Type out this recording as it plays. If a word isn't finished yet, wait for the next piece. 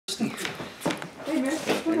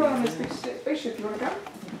we go on this big spaceship. You want to go?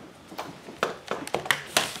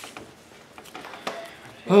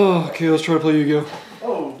 Oh, okay, let's try to play Yu-Gi-Oh!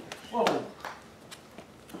 Oh, whoa.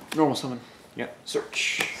 Normal summon. Yep.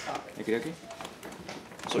 Search. Okie dokie.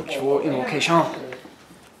 Search for invocation.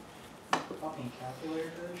 Fucking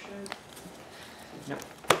calculator for this shit? Yep.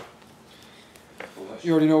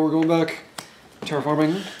 You already know we're going back.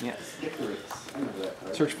 Terraforming. Yes.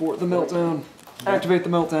 Search for the meltdown. Activate the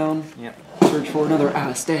meltdown. Yep. Search for another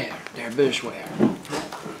Alistair. Der Bishware.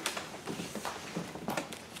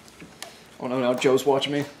 Oh no, now Joe's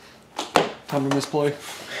watching me. Time to misplay.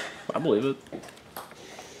 I believe it.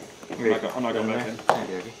 I'm not going back in.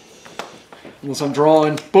 Okie dokie. Unless I'm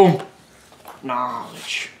drawing. Boom!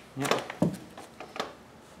 Knowledge. Yep.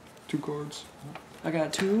 2 cards. I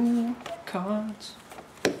got 2 cards.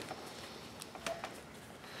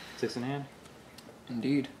 6 in hand.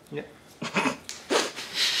 Indeed. Yep.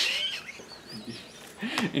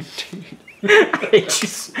 Indeed.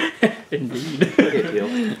 Indeed. Good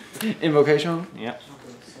deal. Invocation. Yep.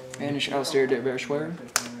 Banish Alistair Der Bishware.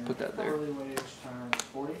 Put that there. Yep.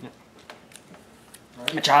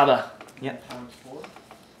 Machaba. Yep.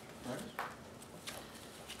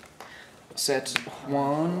 Set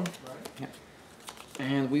 1. Yep.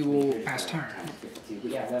 And we will pass turn.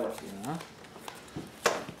 Uh-huh.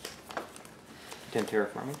 10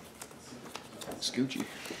 terraforming. Scoochie.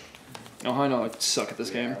 Oh, I know I suck at this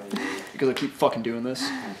game. Because I keep fucking doing this.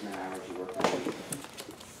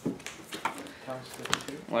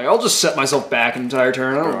 Like, I'll just set myself back an entire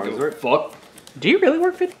turn. I don't give a fuck. Do you really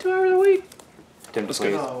work 52 hours a week? Attempt to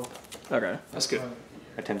good. play. Okay, that's good.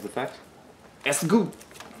 Attempts effect. That's good.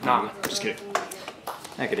 Nah, just kidding.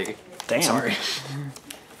 Okie dokie. Damn. Sorry.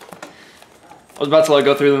 I was about to like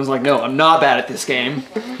go through them and was like, no, I'm not bad at this game.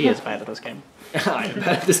 He is bad at this game. I am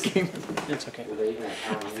bad at this game. It's okay.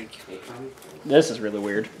 This is really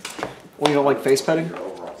weird. Well, you don't like face petting?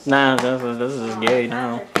 Nah, this is gay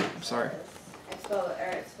now. I'm sorry. It's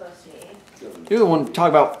supposed to be. You're the one talking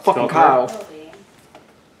about fucking Spell card? Kyle.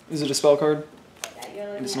 Is it a spell card? Yeah, you're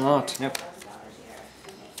looking It's at not. Yep. $1,000 a year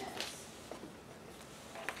in maintenance.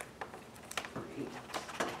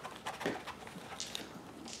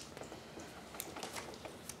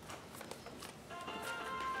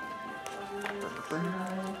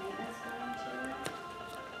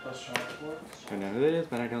 Don't know who it is,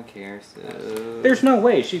 but I don't care, so... There's no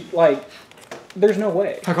way. She, like, there's no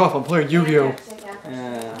way. Heck off, I'm playing Yu-Gi-Oh!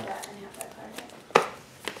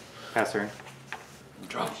 Pass turn.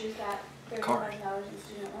 Drop. She's got Card. $35 in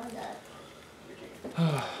student loan debt.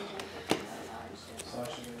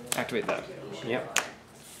 Activate that. Yep.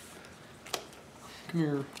 Come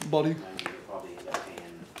here, buddy.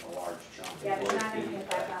 Yeah, but you're not going to pay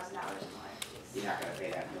 $5,000 more. You're not going to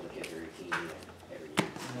pay that until the kids are 18 every year.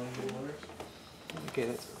 Okay,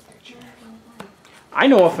 that's a picture. I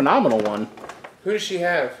know a phenomenal one. Who does she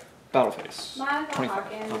have? Battle face. Monica 25.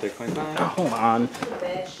 Hawkins. I'll take 25. Oh, hold on.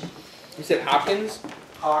 Bitch. You said Hopkins?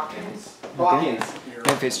 Hawkins. Hawkins.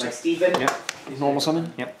 And face Like 2. Steven. Yep. Normal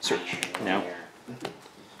summon? Yep. Search. No.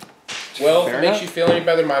 Well, Fair if it makes enough. you feel any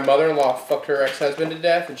better, my mother-in-law fucked her ex-husband to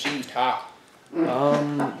death and she used hot.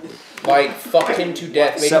 Like, fucked him to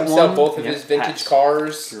death, made Set him sell one. both of Yep. his vintage Pass.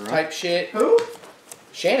 cars You're right. type shit. Who?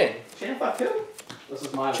 Shannon. Shannon fuck who? This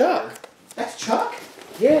is my Chuck. That's Chuck?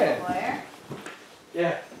 Yeah. Where?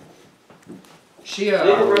 Yeah. She,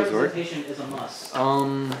 representation is a must.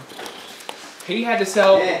 he had to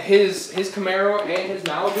sell Yeah. his Camaro and his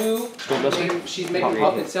Malibu. Don't listen. She's making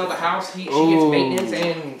puppet sell the house. She gets Ooh. maintenance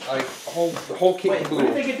and like the whole kit and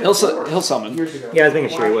caboodle. He'll summon. Yeah, I was making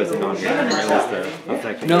sure he wasn't on here. That's the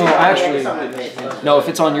effect. No, actually, no, if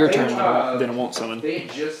it's on your turn, then it won't summon. They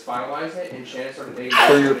had just finalized it and Shannon started dating.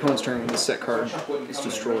 During your opponent's turn, when the set card is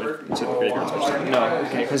destroyed, instead of graveyard switch. No,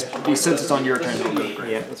 okay, because since it's on your turn, it'll go to Yeah,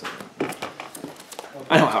 graveyard. that's okay.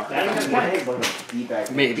 I know how it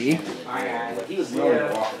works. Maybe. He was willing to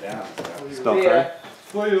walk it down. Spell card. Yeah,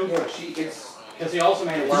 it's Because he also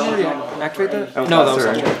made it Activate that? Oh, No, that was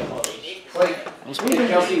sorry. on like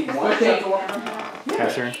Kelsey wanted Chuck to walk it down?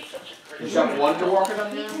 Pass turn. Chuck wanted to walk it down?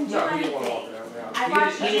 no, he didn't want to walk it down. I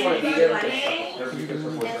watched He didn't want to be Shannon there.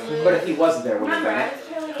 wedding. But if he wasn't there, would he have Remember, done I it? was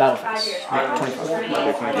really Battle like 5 Face. years. Yeah, I watched 25. Journey. I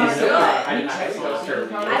didn't know he was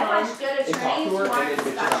terrible. I watched good attorneys, one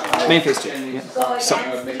special. Main face 2. Go So,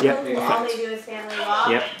 against yep. people, all they do is family law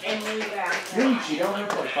Yep. and leave out. She don't have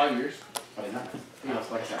for like 5 years. Probably not. I was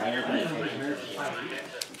like I said, I heard that.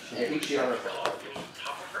 I think she on her.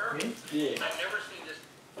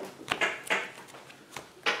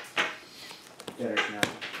 Debtors now.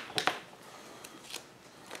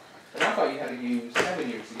 And I thought you had to use 7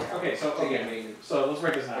 years to get. Okay, so to get maintenance. So let's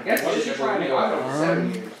Frank doesn't I have guess What she's did you trying to go out on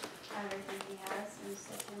 7 years. Everything he has and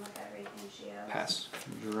stick him with everything she owes. Pass.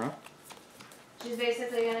 Draw. She's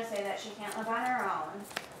basically gonna say that she can't live on her own.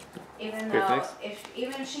 Even Good though, fix.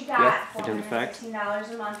 even if she Yeah, got in fact.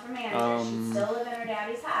 $416 a month for manager, she'd still live in her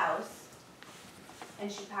daddy's house.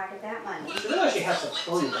 And she'd pocket that money. She realized she has to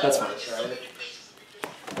prove That's all this, right?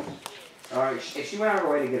 Alright, if she went out of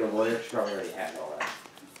her way to get a lawyer, she probably already had all that.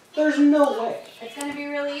 There's no way. It's gonna be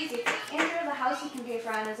really easy. Andrew, the house he can pay for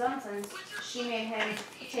on his own since she made him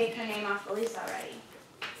take her name off the lease already.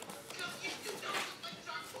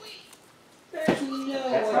 There's no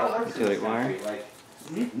That's way. how it works in this Like wire? country.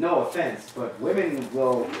 Like, no offense, but women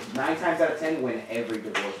will 9 times out of 10 win every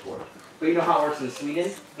divorce court. But you know how it works in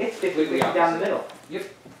Sweden? It's 50-50 down the middle. Yep.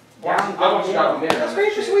 Down I watched the Down the middle. Middle. That's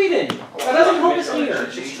great for Sweden. That doesn't help us here.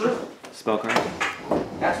 It's true. Spell card.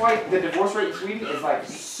 That's why the divorce rate in Sweden is like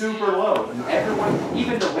super low. Everyone,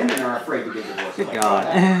 even the women are afraid to get divorced. Good Like, God.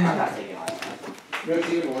 I'm not taking all that. You know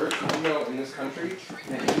what's even worse? You know, in this country,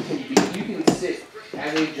 that you can sit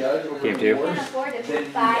as a judge over Game a two. You divorce. can afford to Then pay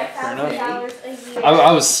you $5,000 a year.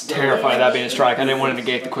 I was terrified of that being a strike. I didn't want to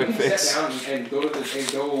negate the quick You can fix. sit down and go to the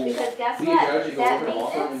and go Because guess be a what? judge and go That over to law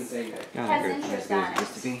firm in the lease same day. God, has great. interest That's on good.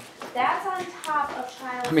 Used to be. That's on top of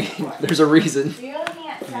child I mean, support. there's a reason. So you're looking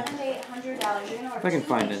at $700 to $800. You're gonna work If I can 2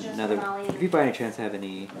 find weeks just another, for Molly and if you by any chance have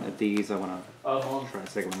any of these, I want Uh-huh. to try to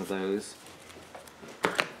stick one of those.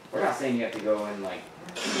 We're not saying you have to go and like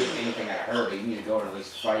get anything out of her, but you need to go and at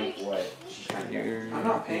least fight what she's trying to do. Here. I'm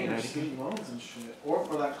not paying her student loans and shit, or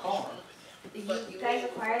for that car. You guys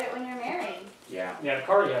acquired it when you're married. Yeah. Yeah, the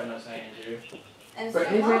car you have no say into. And But so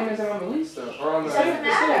his what? name isn't on the lease though, or on the. Doesn't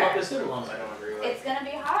matter. The student loans I don't agree with. It's gonna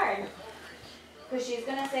be hard. Because she's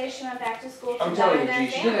gonna say she went back to school for I'm better telling you, than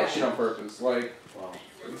G, she did that shit family. on purpose. Like,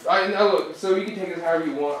 Well, now look, so you can take this however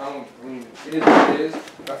you want. I mean, it is what it is.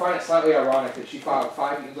 I find it slightly ironic that she filed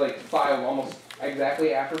filed almost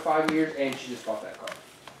exactly after 5 years, and she just bought that car.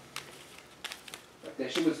 Like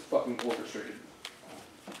that shit was fucking orchestrated.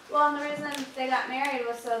 Well, and the reason they got married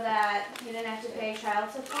was so that he didn't have to pay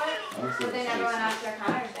child support. But they never went after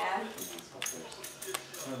Connor's dad.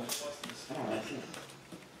 oh, that's it.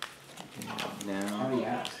 No. Oh,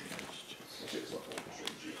 yeah. That shit was fucking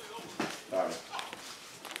orchestrated. Sorry.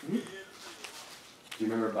 Do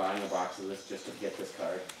you remember buying a box of this just to get this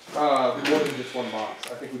card? More than just one box.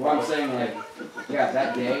 I think we Well, I'm bought saying like, yeah,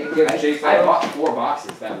 that day, Yeah, the J I slaughter. bought 4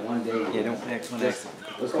 boxes that one day. Yeah, don't X one Just, X.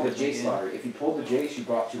 it was called the J slaughter. If you pulled the J, she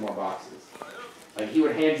brought 2 more boxes. Like he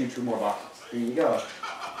would hand you 2 more boxes. Here you go.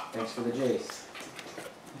 Thanks for the J's.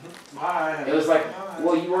 Bye. It was like,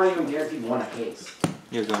 well, you weren't even guaranteed 1 a case.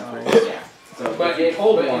 You're going for it. Yeah. So But if you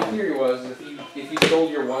pulled but in one, theory was if you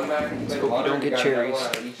sold your one back and you played Hope you lottery, don't you get got another cherries. one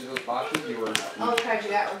out of each of those boxes, you were All the cards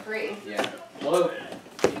you got were free. yeah. Hello.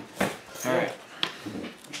 Alright.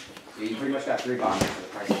 yeah, you pretty much got 3 boxes for the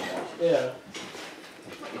price of 1. Yeah.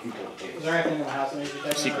 If you pulled the Is J's. there anything in the house that needs to be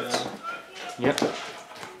taken? Secrets. Or, Yep.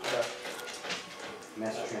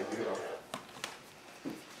 Master transmitter.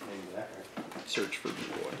 Maybe that card. Search for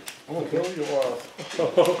boy. I'm gonna kill you all. It's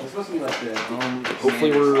supposed to be like the.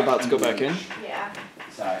 Hopefully we're about to go back in. Yeah.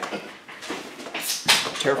 Side.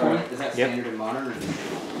 Terraform. Is that Yep. standard in modern or is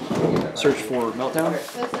it? Search for meltdown.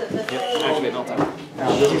 Activate meltdown.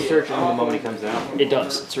 Does it search on the moment it comes out? It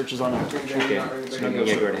does. It searches on active. Okay. So you can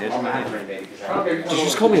go ahead. I'm not brain baby because I Did you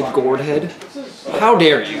just call me a gourd head? How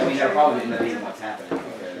dare I you? mean, that probably didn't even what's happening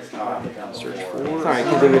because I've become Search more- for. Sorry, I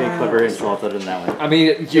can't think of any clever insults other than that one. I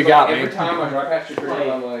mean, you got me. Every time I drive past your crib,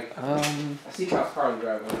 I'm like, Um, I see Kyle's car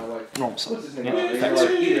driving, and I'm like, normal what's summon. his name? Yeah. And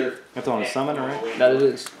you're like, either. That's on a summon, right? That it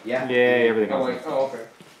is. Yeah. Yeah, everything Oh else. wait. Oh okay.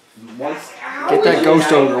 Once. Get that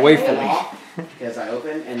ghost odor away from me. Because I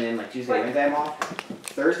open and then like Tuesday, Wednesday I'm off.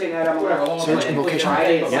 Thursday night I'm off. Search and invocation.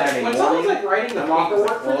 Friday and When Saturday someone's morning. like writing the I'm off paperwork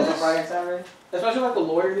work for on this, Friday and Saturday. especially like the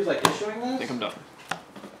lawyer who's like issuing I this, think I'm done.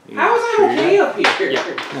 how is that okay up here?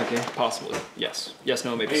 Yeah. Okay. Possibly. Yes. Yes,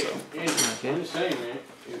 no, maybe so. I'm just saying, man.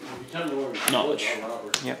 If you tell me where Knowledge.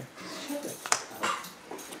 Yep.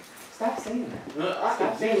 Stop saying that.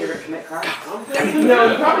 Stop saying you're gonna commit crimes.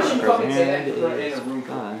 No, you probably shouldn't fucking say that in a room.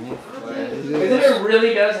 Because if it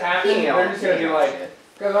really does happen, they're just gonna be like,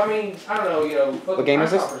 because I mean, I don't know, you know, What game is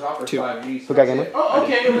this? 2. 5G, Who got game one? Oh,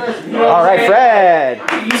 okay, arrest me. All right, Fred.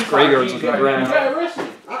 It's Graveyard's looking grim. Yeah, arrest me.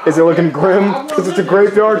 Is it looking grim? Because it's a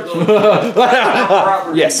graveyard.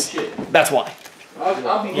 Yes. That's why.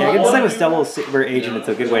 I'll be Yeah, I guess the same with double super agent. It's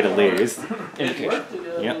a good way to lose. Indication.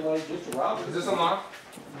 Yep. Is this unlocked?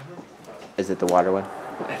 Is it the water one?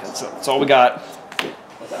 That's all we got.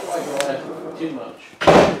 That white girl asking too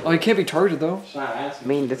much. Oh, he can't be targeted though. She's not I asking.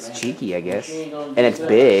 mean, that's cheeky, I guess. She ain't gonna And do it's that.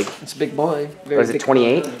 big. It's a big boy. Or is it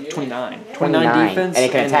 28? 29. 29. defense. And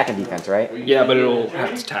it can attack in defense, right? Yeah, but it'll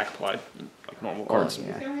have its attack applied, like normal Oh, cards. yeah.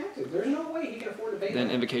 He's gonna have to. There's no way he can afford to pay Then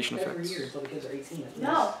them invocation every effects. year until the kids are 18.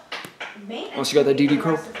 No. Maintenance. Once you got that DD is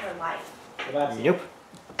code? for life. Well, that's Yep.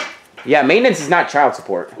 Yeah, maintenance is not child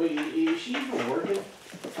support. Wait, is she even working?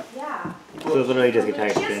 Yeah. So literally just get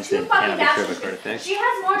tagged She has against two it, fucking cannot be sure of a bachelor's card degrees. effect. She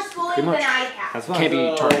has more schooling Pretty than much. I have. That's fine. Can't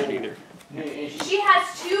be targeted either. And she, She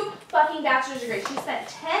has 2 fucking bachelor's degrees. She spent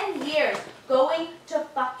 10 years going to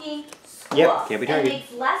fucking school. Yep, can't be and targeted.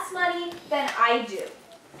 makes less money than I do.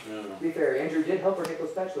 no. To be fair, Andrew did help her get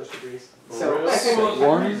those bachelor's degrees. So,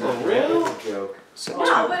 One? for real? It's a joke. So,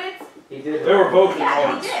 No, but it's, He did. They were both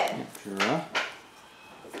yeah, he did. Sure.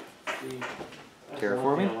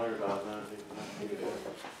 Terraforming?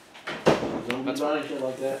 Don't be buying shit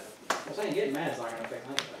like that. I'm saying getting mad is not gonna affect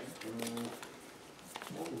anything.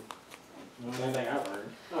 Same thing I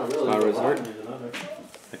learned. Not really. Spiral Resort. Is another.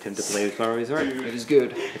 Attempt to play with Spiral Resort. it is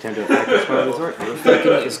good. Attempt to attack with Spiral Resort.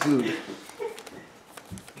 Reflecting is good.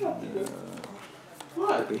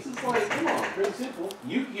 What? This is like, come on, pretty simple.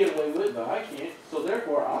 You can get away with it, but I can't. So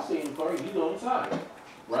therefore, I'll stay in the car, you go inside.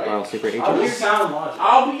 Spiral Right? Secret I'll Agent. be sound logic.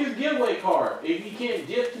 I'll be your getaway car. If you can't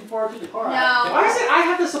dip too far to the car. No. Why is it I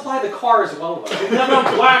have to supply the car as well, though? Because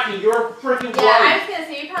I'm black and you're freaking Yeah, I white. was gonna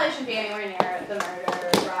say, you probably shouldn't be anywhere near the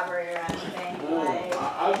murder, robbery, or anything. Like,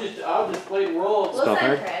 I'll just play the role. Spell listen,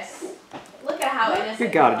 card. Chris. Look at how innocent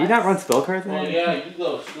Good God, he do you not was. run spell cards Well, then? yeah, you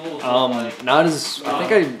go to school. So like, Not as. I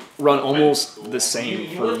think I run almost the you same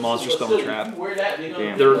went for to Monster school, Spell so Trap. you wear that, they're gonna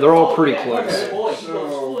Damn. be like, They're all oh, pretty yeah, close. okay, boy, you go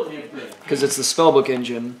to school and everything. Because it's the spellbook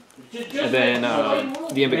engine, Just and then make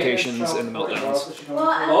the invocations and the meltdowns. Well,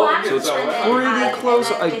 and black So it's and then, pretty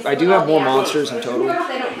close. I do have more monsters in total. They don't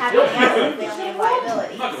have any assets, they only have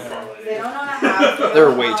liabilities. They don't own a house. they There are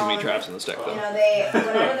don't way too own, many traps in this deck You though. know, they,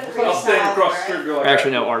 whatever the I'll stand freestyle across the for. street, go like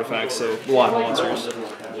Actually, that. no artifacts, so a lot of monsters.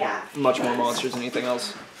 Yeah. Much more monsters than anything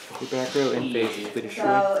else. Keep back row in phase complete destroy.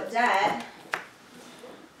 So debt.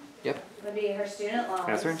 Yep. Would be her student loans.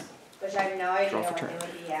 Password? Which I have no idea Draw for what turn. they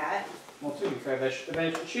would be at. Well, to be fair,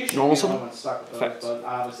 she should Normal be the summon? only one stuck with those, Effects. but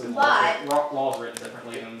obviously But- laws written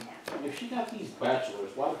differently than... If she got these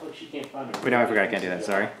bachelors, why the fuck she can't find them? Wait, no, I forgot I can't do that,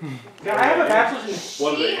 sorry. Yeah, I have a bachelor's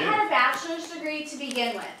What do She they do? had a bachelor's degree to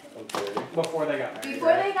begin with, Okay. before they got married.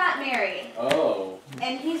 before they got married, Oh,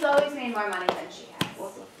 and he's always made more money than she has.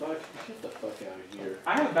 what the fuck? Get the fuck out of here.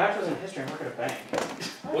 I have a bachelor's in history and work at a bank.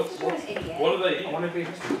 What's an idiot? What do they I want to be a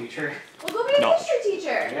history teacher. Well, go be a No. history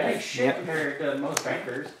teacher. I make shit Yep. compared to most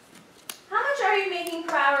bankers. How much are you making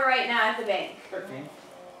per hour right now at the bank? 13,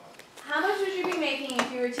 How much would you be making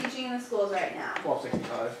if you were teaching in the schools right now?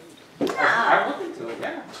 $12.65. No. I looked into it,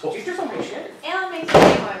 yeah. Teachers don't make shit. Alan makes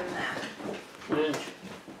way more than that.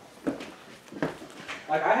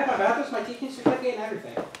 Like, I have my bachelor's, my teaching certificate, and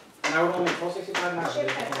everything. And I would only make $12.65 an hour. Shit,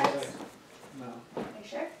 that cuts. No. Are you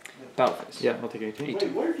sure? Battleface. Yeah, I'll take 18.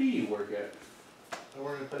 Wait, where do you work at? I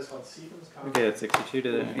work in a place called Stevens Okay, that's 62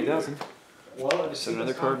 to 8,000. Well, if it's Send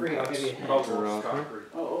another Stevens card, concrete, I'll pass. give you a hint. Concrete.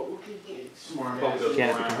 Oh, okay, smart.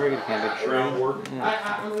 Can't be converted, can't be Groundwork.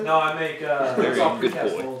 Yeah. No, I make Very it's all good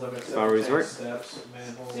precast boy. molds. I've got Spiral Resort. steps,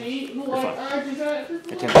 manholes. See, like, I just got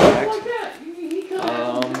Attempt like attack. that. He could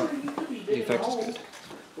have The effect is good.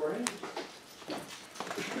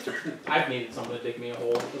 I've needed someone to dig me a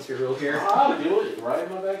hole. Let's be real here. I'll do it right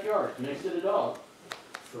in my backyard, next to the dog.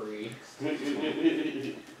 Free. Well,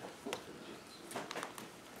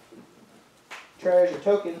 Treasure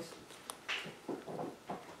tokens.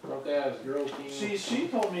 broke ass girl king. She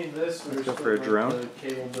told me this was Go for a drone. the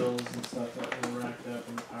cable bills and stuff that were racked up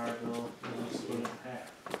and the power bill and just split it in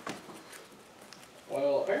half.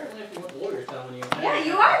 Well, apparently if you want the lawyer's telling you. Yeah,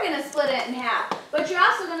 you are gonna split it in half, but you're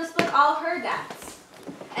also gonna split all of her debts.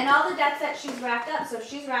 And all the debts that she's racked up. So if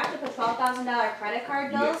she's racked up a $12,000 credit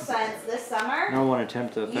card bill since this summer, No one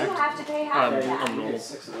attempt to you affect. have to pay half of I'm that. normal.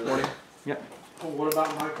 6 of those. Well, what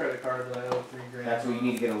about my credit card that I owe $3,000? That's what you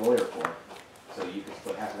need to get a lawyer for. So you can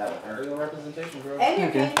split half of that with her. Legal representation, bro. And you're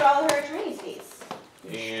Okay. paying for all of her attorney's fees.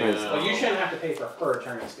 Well, you shouldn't have to pay for her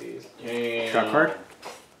attorney's fees. Drop card?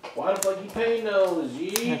 Why the fuck you paying those,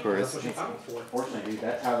 Yeah, G? of course. That's what she filed for. Fortunately, dude,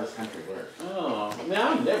 that's how this country works. Oh, man,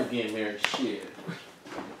 I'm never getting married. Shit.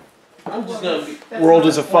 I'm just gonna be. World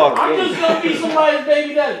is a fuck. I'm just gonna be somebody's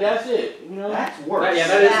baby daddy. That's it. You know. That's worse. Yeah,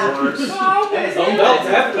 that Yeah. is worse. No, I'm That is just saying.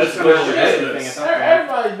 that's That's what what you're you're doing. doing at some point.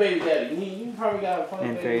 Everybody's baby daddy. You probably got a funny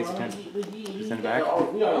And baby phase mama. 10. Send it back.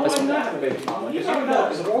 We all I do not have a baby mama. You Yes, got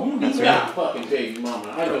you do. a fucking baby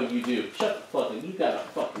mama. I know you do. Shut the fuck up. You got a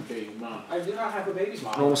fucking baby mama. I do. do not have a baby's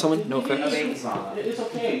mom. Normal summon, no A effect. baby's mama. It's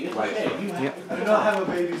okay. It's okay. You Yep. I do not have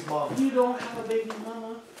a baby's mom. You don't have a baby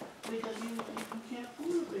mama because you can't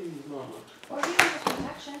afford a baby mama. Or he was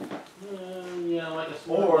protection. Yeah, like a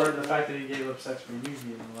small. Or the fact that he gave up sex for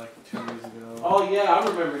Yu-Gi like 2 years ago. Oh yeah, I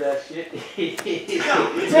remember that shit.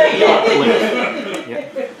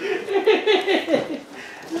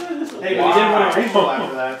 Hey, but he didn't win a regional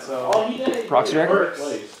after that, so. All he did. Proxy It Dragon? works.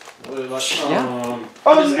 Yeah.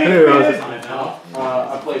 Oh, this is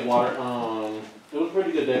I played water. It was a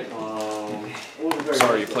pretty good deck. It wasn't very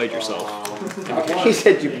Sorry, good. you played yourself. He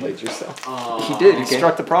said you played yourself. He did. He Okay.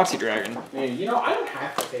 struck the Proxy Dragon. Man, you know, I don't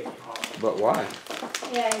have to take it off. But why?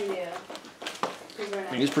 Yeah, you do. 'Cause we're I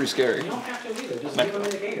not- mean, he's pretty scary. You don't have to either. Just Mac- give him an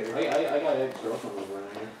indicator. I got ex-girlfriend around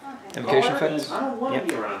here. Okay. Invocation I effects? don't want Yep. to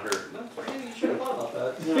be around her. You should have thought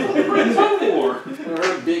about that.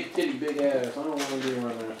 Her big titty, big ass. I don't want to be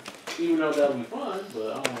around her. Even though that would be fun, but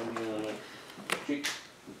I don't want to be around her. She.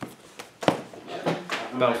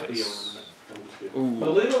 Belface. The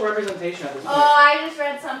Ooh. legal representation at this point. Oh, I just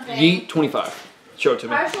read something. Yeet 25. Show it to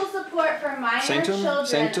me. Partial support for minor Sanctum? children of the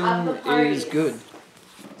Sanctum parties. is good.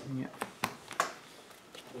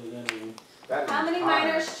 How many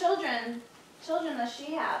minor children does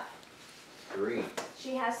she have? 3.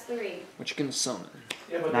 She has 3. What you gonna summon?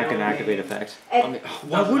 Yeah, but Not they gonna only- activate effect. I mean,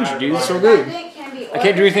 why Doesn't wouldn't you, matter. dude? It's so The good. defendant can be I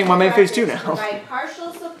can't do anything in my main phase two ordered to now. Provide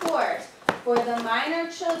partial support for the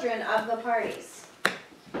minor children of the parties.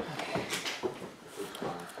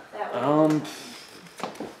 That way.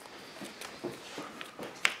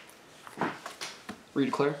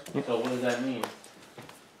 Redeclare? So what does that mean?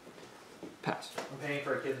 Pass. I'm paying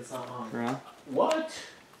for a kid that's not mine. Right. What?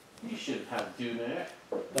 You shouldn't have to do that.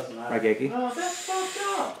 Doesn't matter. Rageki. No, that's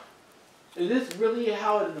fucked up. Is this really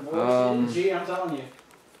how a divorce is? Gee, I'm telling you.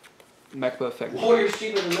 Mechba effect. Lawyer's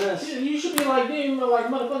cheaper than this. Yeah, you should be like, damn, like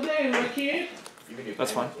motherfucker, damn, my kid.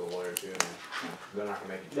 That's fine. They're not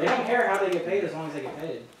gonna make it. They don't care how they get paid as long as they get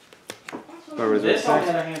paid. What was This, it? on the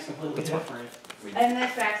other hand, is completely different. And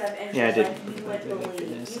this backs up interest Yeah, I did. like you would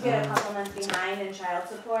believe. You get a couple months behind in child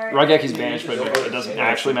support. Rageki's banished, but it doesn't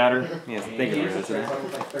actually matter. Yes, The thank you. interest Rose. rate's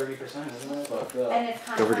almost like 30%, isn't it? Fucked up. And it's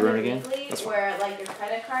Go for Jerome compounded again? weekly, That's fine. where like your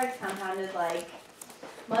credit card's compounded like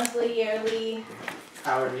monthly, yearly.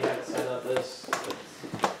 However you have it set up, this.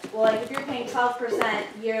 Well, like if you're paying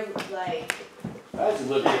 12% year, like That's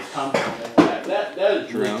legit compounding. That is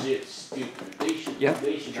Jerome. legit stupid. They should. Yeah.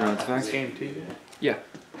 They should Jerome's not facts. do Game 2. Yeah.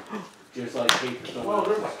 just like pay for someone. Whoa,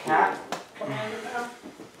 there's a else's cat. kid. Come on, now.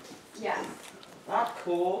 yeah. Not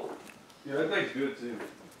cool. Yeah, that thing's good too.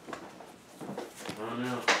 I don't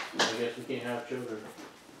know. I guess we can't have children.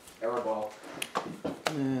 Error ball.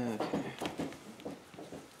 Okay.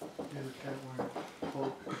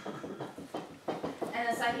 And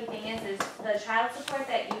the sucky thing is the child support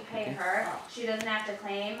that you pay her, she doesn't have to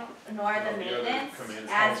claim, nor the maintenance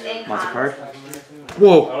as income. Monster card.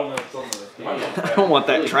 Whoa! I don't know if it's on the. I don't want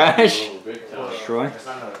that trash. Troy. It's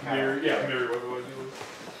not another cat. Mirror, yeah, mirror, what was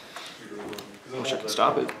it? Wish I could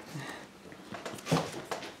stop it.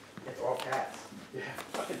 It's all cats. Yeah.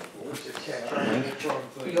 Fucking bullshit cat. Link.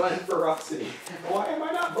 Feline ferocity. Why am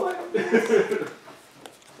I not playing?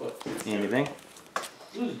 Anything?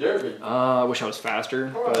 Who's Durbin? I wish I was faster,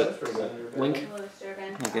 but Link. Lewis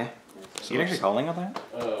Durbin. Okay. So you can actually calling on that?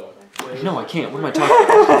 No, I can't. What am I talking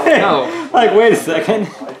about? No. Like, wait a second.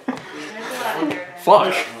 There's a lot of Durbin.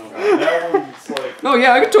 Fuck. That one's like. No,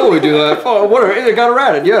 yeah, I could totally do that. Oh, whatever. It got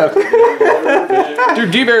errated, yeah.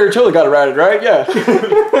 Dude, D-Barrier totally got errated, right?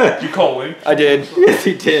 Yeah. You call Link? I did. Yes,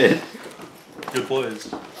 he did. Good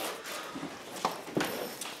plays.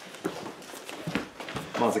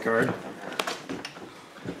 Monster card.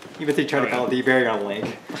 You bet they tried to call D-Barrier on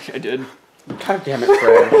Link. I did. God damn it,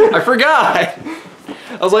 Fred. I forgot.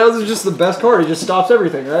 I was like, oh, this is just the best card. It just stops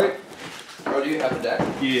everything, right? Oh, do you have a deck?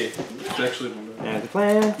 Yeah. It's actually one of And the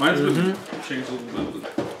plan. Mine's been changed a little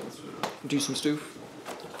bit. Do some stoof.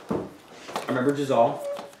 I remember Giselle.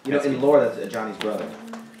 You know, in lore, that's Johnny's brother.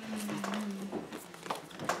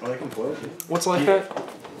 Oh, they can foil you. What's like that?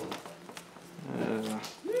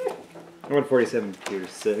 147 to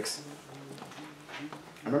 6.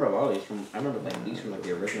 I remember a lot of these from. I remember like these from like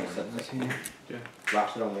the original set. Yeah.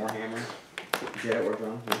 Rhapsody on Warhammer. Jet at War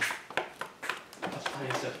Drum. That's fine,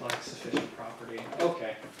 it's like sufficient property.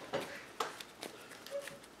 Okay.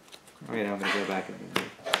 Okay, now I'm gonna go back and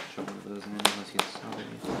show one of those in unless he's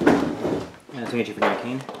already. And it's gonna get you for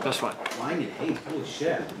 19. That's fine. Mine in haste. Holy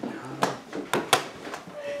shit.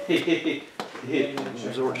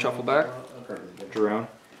 Resort shuffle back. Jerome.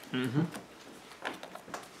 Mm-hmm.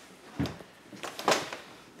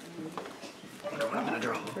 I'm gonna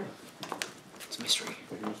draw. It's mystery.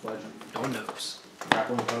 Like a sledge. No one knows.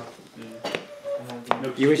 Grappling hook.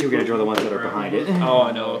 You wish you were gonna draw the ones that are behind it. Oh,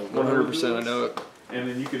 I know. 100% I know it. And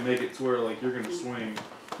then you can make it to where like you're gonna swing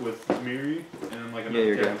with Miri, and then like Yeah, another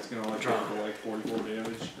you're cat good. that's gonna like hit for like 44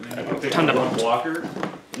 damage. And then you can pick Ton of one them. blocker,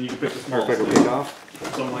 and you can pick the small Perfect stick, pick off.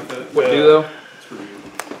 something like that. What do you do though? It's pretty good.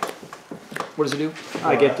 What does it do?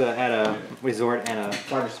 I get to add a resort and a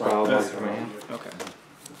Target spiral spiral. block for my hand. Okay.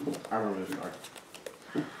 I remember this card.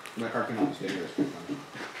 When that card came out, it was bigger. It was pretty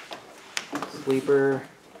fun. Sleeper.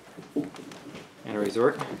 And a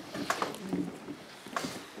resort.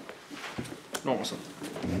 Normal sun.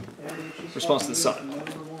 Response to the sun.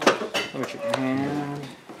 Let me check your hand.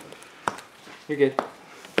 You're good.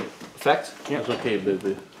 Effect? Yep. Oh, that's pretty good.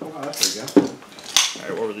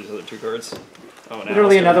 Alright, what were these other two cards? Oh, now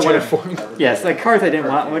Literally it's gonna another one change of- for me. Yes, like cards I didn't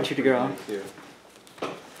want you to go on.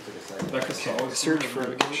 That could solve Search for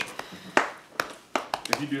invocation.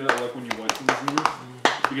 If you do that like when you wipe these moves,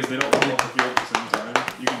 because they don't come off the field at the same time,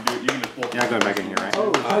 you can do it. You can just pull. You're not going back in here, right?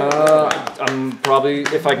 I'm probably,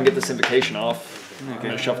 if I can get this invocation off, I'm Okay.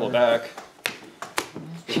 gonna shuffle it back.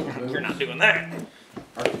 You're not doing that.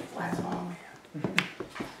 Arctic flats. Oh man.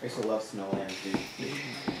 I used to love Snowlands, dude.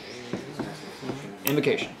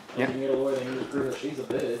 Invocation. You can get a lawyer, they can just prove that she's a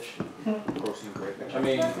bitch. Grossing great. I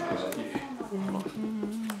mean,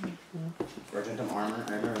 Regentum armor. I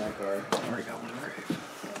remember that card. I already got one in the grave.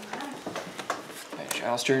 Hey,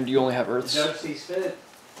 Alstern, do you only have Earths? Judge sees fit.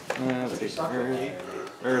 Let's see.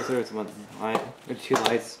 Earth, it's one light. Two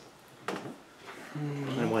lights.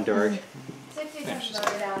 And one dark. 60 cents is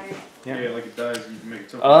over down. Yeah. Yeah, like it dies, you can make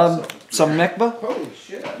it so. Some Nekba? Holy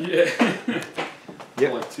shit. Yeah.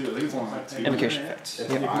 Yep. Like two. I think it's only like two. Invocation effects. It's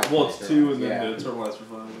Yep. five Well, it's two, and then yeah. the turtle lasts for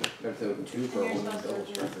 5. There's the two for You're one supposed double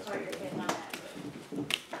to strength. support your kid on that.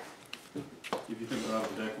 If you think about how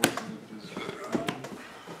the deck works, then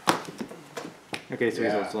Okay, so Yeah.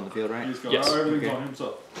 he's also on the field, you right? just go, Yes. oh, everything's Okay. on him,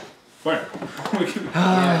 so. Fine. Yeah, I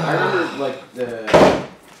remember like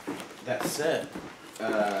that set.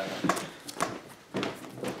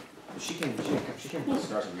 She came with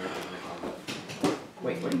Stars and Miracles in the combo.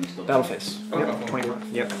 Wait, what are you still Battle doing? face. Yep. 25.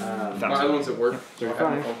 Yep. My other ones at work, so I have my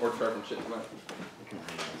 35. phone work sharp and shit tonight. I can't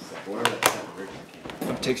remember that set. Whatever that set originally came out.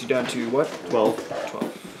 That takes you down to what? 12.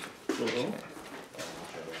 12.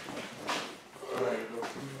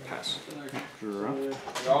 Pass. Draw.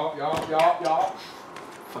 Y'all.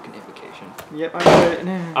 Fucking invocation. Yep, I got it.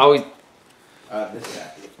 I always. This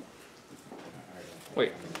set.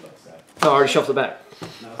 Wait. No, I already shuffled it back.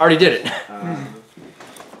 I already did it.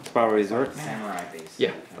 Spiral resort. Samurai base.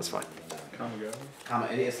 Yeah, that's fine.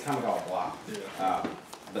 It is Kamigawa block. Yeah.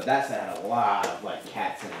 But that set had a lot of like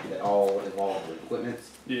cats in it that all involved with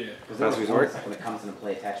equipments. Yeah. Because Last those resort. ones, like, when it comes into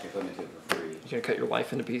play, attach equipment to it for free. You're gonna cut your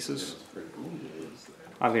life into It pieces. was pretty cool.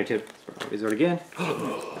 I'm gonna tip spiral resort again.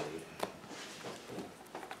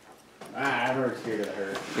 I remember Spirit of the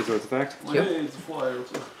Herd. Resort's effect. Well, Yep. hey, it's a flyer.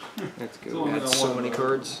 What's up? Let's It's go. only Add got so one many of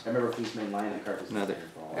cards. I remember Fleece Main Lion, that card was Another.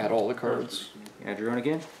 Add all the cards. Add your own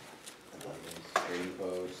again. Trading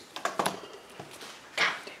pose.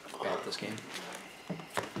 Bad at this game. You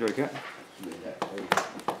already cut.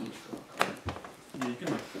 Yeah, you can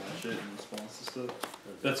like flash it in response to stuff.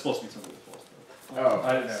 That's supposed to be something with false stuff. Oh,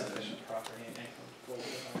 I didn't have that. Sufficient property and income.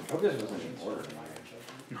 I hope this wasn't in order in my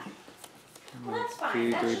Well, that's fine.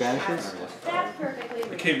 2, That's 3 just banishes. That's perfectly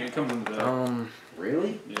It came. It comes in the deck.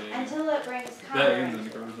 Really? Yeah. Until it brings That and cover. the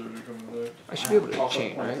cards are gonna come in the deck. I should be able to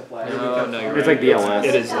chain, right? No, you're It's right. like BLS.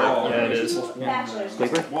 It is. Yeah, it is. Bachelor's.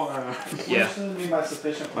 Sleeper. Yeah. What does it mean by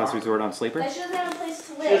sufficient Last property? resort on sleeper. That she doesn't have a place to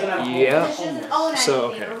She doesn't live. have a home. Yeah. That she doesn't own So,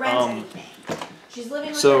 anything okay, or rent anything. She's living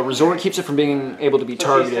with So her resort parents. keeps it from being able to be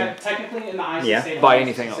So she's targeted, technically in the eyes of Yeah. the state of by Ohio,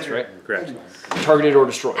 anything else, considered right? Correct. Targeted or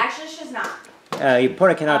destroyed. Actually, she's not. Your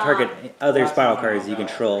opponent cannot target other spiral cards you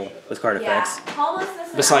control with card Yeah. effects. Homelessness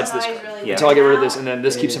in Besides this Illinois card. is really Yeah. Until I get rid of bad this, and then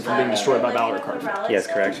this keeps him from being destroyed by Living Valor with a card. relative, Yes,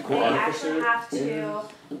 correct. They actually have to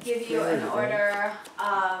give you an order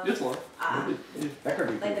of, It's long. That card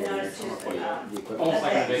would be like the cool. notice to, The equipment. Almost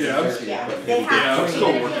like a big Yeah, I'm- search. yeah, equipment. they have Yeah, I'm to, still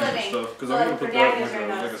even if working you're on living. stuff because So I'm gonna for put that daggers, like you're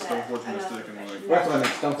a noticed Stoneforge that. Mystic and like. That's what I mean.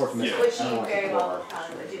 Stoneforge Mystic. Which I don't you want very to well for-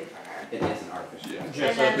 probably would do for her. It is an artificial. Yeah.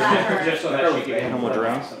 Just so, And then let her- just so that she can. Animal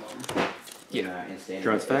drones. Yeah. In standard.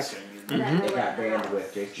 Drones effect. And then It they got let her banned out.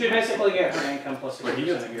 with Jason. She basically get her income plus Wait, he 60%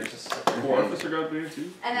 gets- of your just. Core Officer got banned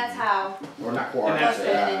too? And that's how. Or not core And that's Most artists.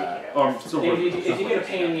 of an indicator. Oh, I'm still If working. you get a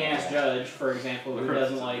pain in the ass judge, for example, who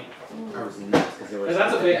doesn't like, I was nuts because there was.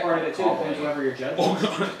 because that's a big part of it too, depends whoever your judge Oh is.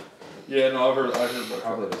 god. Yeah, no, I've heard about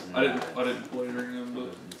Probably it. was I didn't nuts. play during them, It but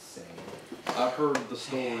was insane. I've heard the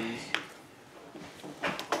stories.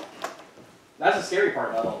 That's the scary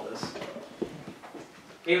part about all this.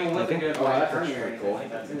 Even with a good Oh, like that's attorney or pretty anything cool.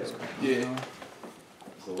 like that too. Yeah.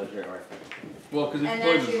 It's a legit artifact. Well, because if And you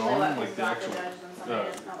play that's the usually what zone, like pisses the off the actual judge when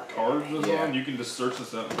somebody doesn't know what they're cards doing. is Yeah. on, you can just search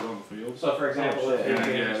this out and put it on the field. So for example, if shit. you're Yeah,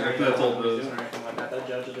 getting yeah, an attorney that's all it or does. anything like that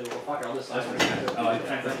judge will do, well, fuck it, I'll just sign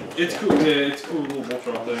it. It's cool. Yeah, it's a cool little bull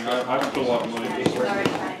trap thing. I put a lot of money Yeah, into she's it. already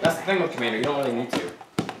trying to That's the say. thing with Commander, you don't really need to.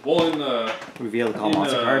 Well, in Reveal the call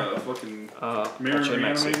monster card. fucking I'll mirror check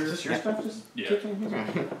next. reanimator. Is this your stuff just Yeah.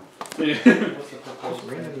 kicking? Yeah. What's the proposal?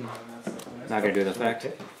 Not gonna do the effect.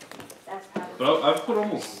 That's probably. But I've put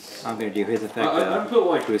almost. I'm gonna do his effect. I've put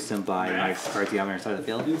like Boost him by max cards on the other side of the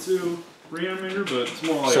field. into reanimator, but it's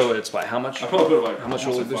more like. So it's by how much? I probably put like How much almost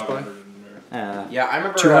will it boost by? 500 in there. Yeah, I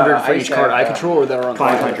remember 200 for I each used to card have, I control, or that are on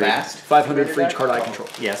 500. Fast. 500 for each card I control.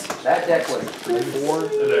 Yes. That deck was 4.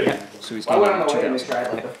 Yeah. So he's I went on got the way and 2,000.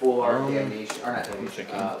 tried like the full art Um, damnation, or not damnation,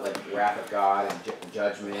 thinking. like Wrath of God and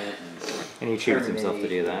Judgment and And he chooses himself to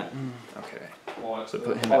do that. Okay. Well, that's So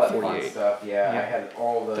put him all at that fun 48. stuff. Yeah, Yeah. I had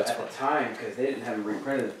all the That's at the time because they didn't have them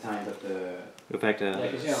reprinted at the time, but the Effect Yeah,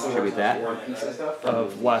 'cause, you know, attribute that. One Piece and stuff from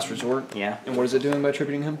Of last resort. Yeah. And what is it doing by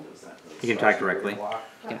attributing him? He can attack directly.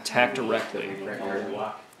 He can attack directly. And the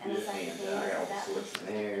second thing is that was.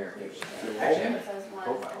 There. Actually, Actually, it says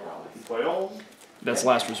one. You play all? That's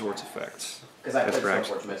last resort's effect. because I That's played correct.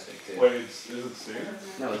 Stoneforge Mystic too. Wait, is it Sting?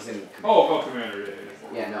 No, it's in. Oh, Commander, yeah,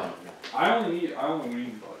 yeah. Yeah, no. I only need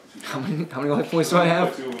like 2. How many life points do I have?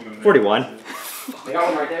 Like 2 of them in there. 41. They got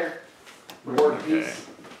one right there. Reward Okay. piece.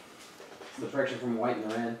 The friction from white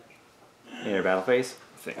and red. In your battle phase.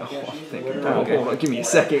 Okay, hold on, give me a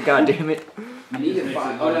second, god damn it. You need to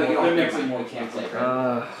find. Oh no, you don't. That makes it more You can't play red.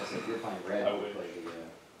 So if you're playing red, I you would. play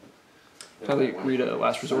the. Probably read a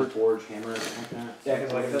last resort. Forge hammer or something like that. Yeah,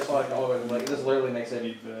 because like this like oh like this literally makes I it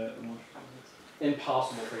need that.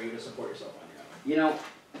 impossible for you to support yourself on your own. You know,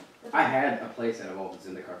 I had a playset of all the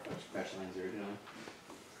Zendikar fetch lands originally.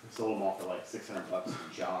 Sold them all for like $600 to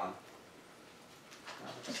John.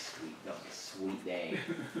 That was a sweet day.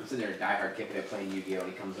 I'm sitting there diehard kicking it playing Yu-Gi-Oh!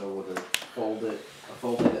 And he comes over with a folded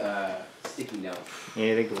sticky note.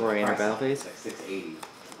 Anything before I enter Price battle is phase? like $680.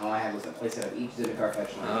 All I had was a playset of each Zendikar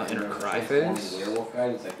fetch land. Enter And there was a cry transforming phase? werewolf guy.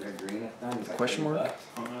 He was like red green at the time. He was like Question mark?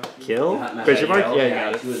 $30. Kill? Not Question mark? yellow, Yeah, you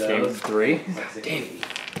got it. two of Game those. 3. It's like $680.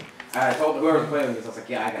 I told whoever was playing this, I was like,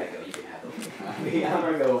 yeah, I gotta go. You can have those. Yeah, I'm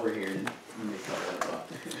gonna go over here and make something up.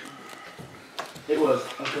 It was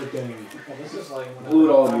a good game. Well, this is like when Blew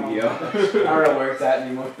it all I Yu-Gi-Oh! I don't know where it's at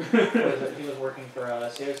anymore. He was working for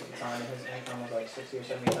Sears at the time, and his income was like 60 or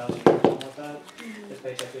 70,000 or something like that. His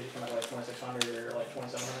paycheck would come out like 2,600 or like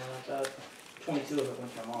 2,700 like that. 22 of it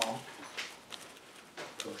went to my mom,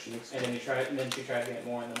 and then she tried to get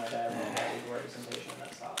more, and then my dad went ahead and worked some patient, and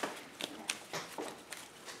that stopped.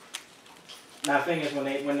 Now the thing is,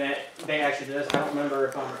 when they actually did this, I don't remember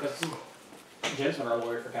if because Jim's been our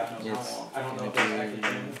lawyer for God knows Yes. how long. I don't know if it's actually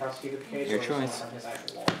Jim who prosecuted the case Your or if it's choice. someone from his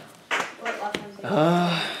actual law. What weapons?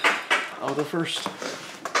 I'll go first.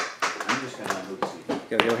 I'm just gonna move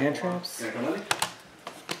to Go go hand traps. Gonna come with me?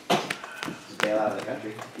 Just bail out of the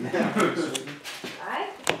country. I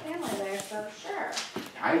have family there, so sure.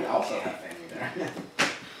 I also have family there.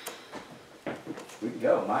 We can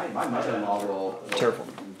go. My mother-in-law will Careful.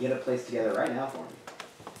 get a place together right now for me.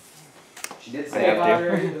 She did Hey, say Bob,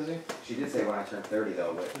 are you busy? she did say when I turn 30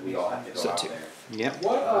 though, we all have to go So out two. there. Yep.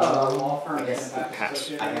 What law firm I is guess that pass.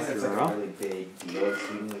 associated I guess with? it's like a really big deal. It's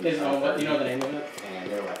when you Is turn what you know 30. the name of it?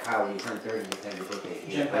 And they were like, Kyle, when you turn 30, you tend to take it.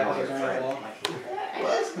 Jim play all your Packers are friends.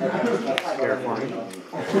 law.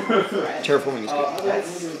 Terraforming is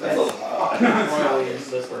good. Royally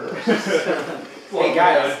insist. Hey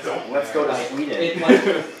guys, let's go to Sweden. It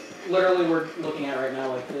like literally we're looking at right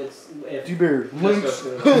now like it's if D-Bear, Links.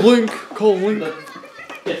 Link, call Link. the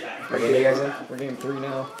it's bad. We're game 3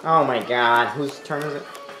 now. Oh my god, whose turn is it?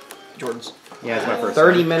 Jordan's. Yeah, it's my first.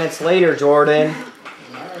 30 minutes later, Jordan.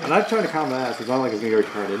 I'm not trying to combat. It's not like it's gonna be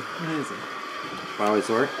retarded. Wild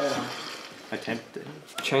resort. Hold on. Attempted.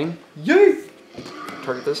 Chain. Yay!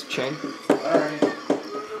 Target this. Chain. Alright.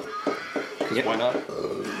 Because Yep. why not?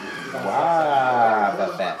 Wow,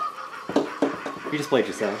 about that. You just played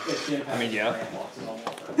yourself. It's Jim I mean, yeah. Packers and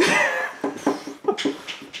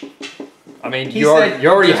I mean, He you said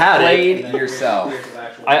already just had it. played then yourself. here's his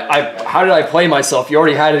actual- How did I play myself? You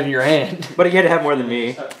already had it in your hand. But you had to have more than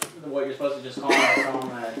me. What you're supposed to just call him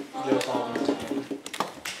that Joe Sullivan's name.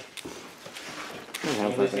 You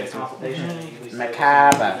at least get a consultation. and you at least say what's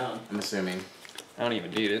Macabre. done. I'm assuming. I don't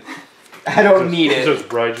even need it. I don't need it. Just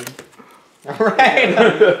Brygen. Right.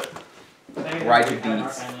 Right to Maybe in our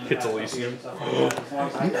beats. family, Hits we've Elysium. had stuff like that. As long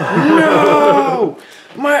as I- No!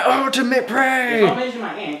 My ultimate If prey! I'll mention my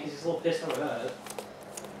hand because he's a little pissed over that.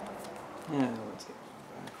 Yeah, let's get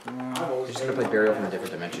I'm just gonna play Burial from a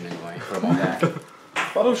different dimension anyway. Put them all back.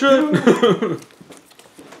 Oh shit!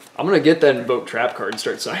 I'm gonna get that Invoked trap card and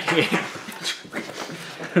start signing it.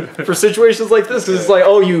 For situations like this, 'cause it's like,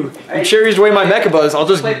 oh, you cherries away my Mechabuzz, I'll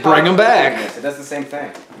just bring them back. It does the same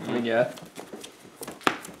thing. I mean, yeah.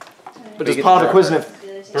 But Big does Pot of trap Quiznif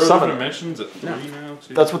Further summon? dimensions at 3 now.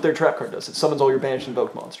 Too. That's what their trap card does. It summons all your banished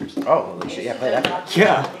Invoked monsters. Oh, holy shit, yeah, play that.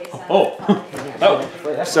 Yeah. Oh. Oh.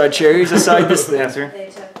 Play that. Side cherries aside this thing. They were an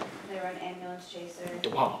ambulance chaser.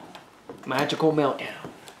 Wow. Magical meltdown.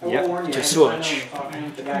 I will Yep, warn you, just I know when switch. you're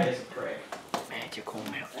talking, the guy is a prick. Magical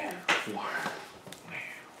meltdown.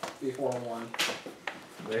 Before one.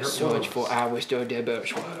 Switch for I was the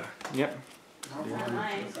debauch. Yep. Not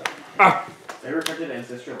mine. They ever printed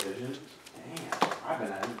Ancestral Vision? Damn, I've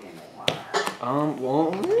been at this game a while.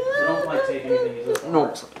 Well, So don't like take anything you do. no.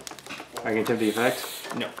 Are you gonna attempt the effect?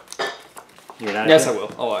 No. You're not. Yes, I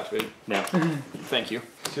will. I'll activate it. No. Thank you.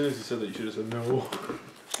 As soon as you said that, you should have said no.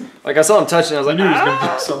 Like, I saw him touching, I was I like, knew he was gonna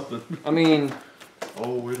ah! do something. I mean,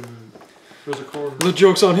 Oh wait a minute. There's a card. the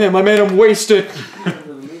joke's on him. I made him waste it.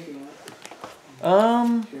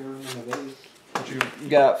 What you You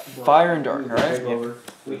got fire and dark, right?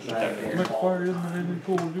 like fire isn't there anything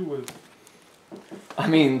cool to do with? I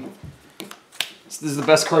mean, this is the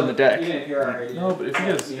best card in the deck. Even if you're already. No, but if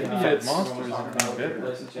he had monsters, it would be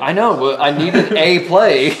better. I know, but I needed a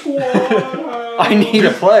play. I need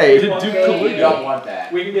a play. Did Duke You Caligula? don't want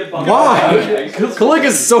that. We can get bumped. Why?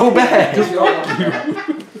 Caligula's so bad.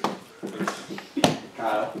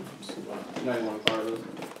 Kyle. You know you want to card those.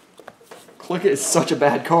 Caligula is such a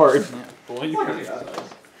bad card. Well, you could.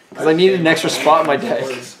 Because I needed an extra spot in my deck.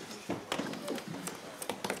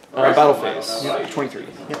 Battle phase. 23.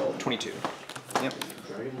 22.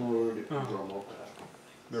 Dragon Lord.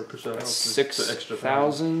 Better push that out.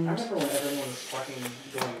 6,000. I remember when everyone was fucking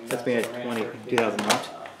doing. That's me at 20, 2,000 left.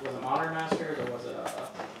 Was it Modern Master or was it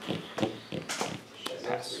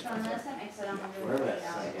So on this, it makes it Whatever that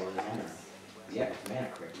site is. $100. Yeah, it's Mana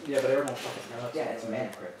Crypt. Yeah, but everyone fucking knows. Yeah, it's Mana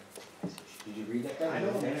Crypt. Did you read that thing? I know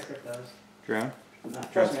what Mana Crypt does. Drown?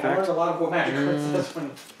 Trust me, I learned a lot of what Magic Crypt says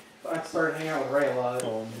when I started hanging out with Ray a lot.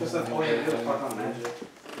 Oh, Just that's all you do is fuck on Magic.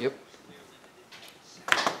 Yep.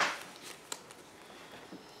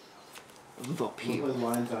 The peel.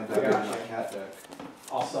 lines I got in my cat deck.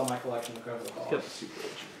 I'll sell my collection to cover the Got cost. the super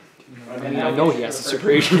edge. I mean, I know he has a super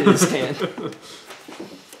agent in his hand.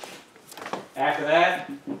 After that,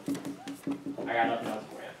 I got nothing else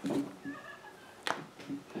for you.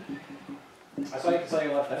 I saw you can sell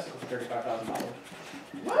your left desk for $35,000.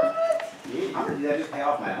 What? How did that just pay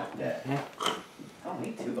off my own debt? I don't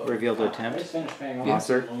need to though. Reveal the I attempt. just finished paying off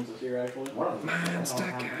Monster. loans this year actually. One of them. Honest.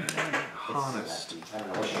 I don't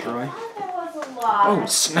know what Destroy. I thought there was a law Oh, that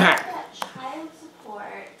snap. said that child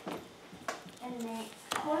support and the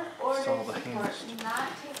court ordered Saw the support hands. not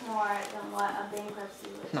take more than what a bankruptcy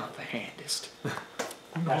would. Not the handest.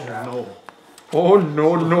 That's right. No. Oh,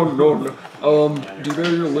 no, no, no, no. Do you know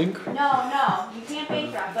your link? No, you can't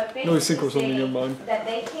bankrupt, but No, sync basically or something in stating mind. that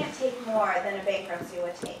they can't take more than a bankruptcy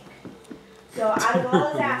would take. So out of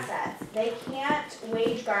all his assets, they can't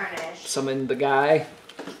wage garnish Summon the guy.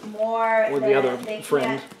 more Or the than other they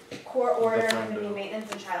friend. can't court order The him to friendo. do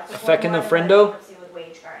maintenance and child support Feckin' more the than what a friendo? bankruptcy would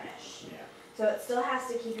wage garnish. Yeah. So it still has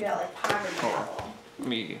to keep you at like poverty level, Let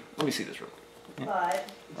me see this real quick. but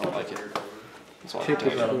I don't like it. That's all I Kick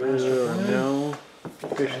take. it out of No.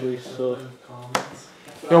 Officially, so.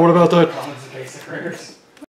 Yeah, what about that? Commons and basic rares.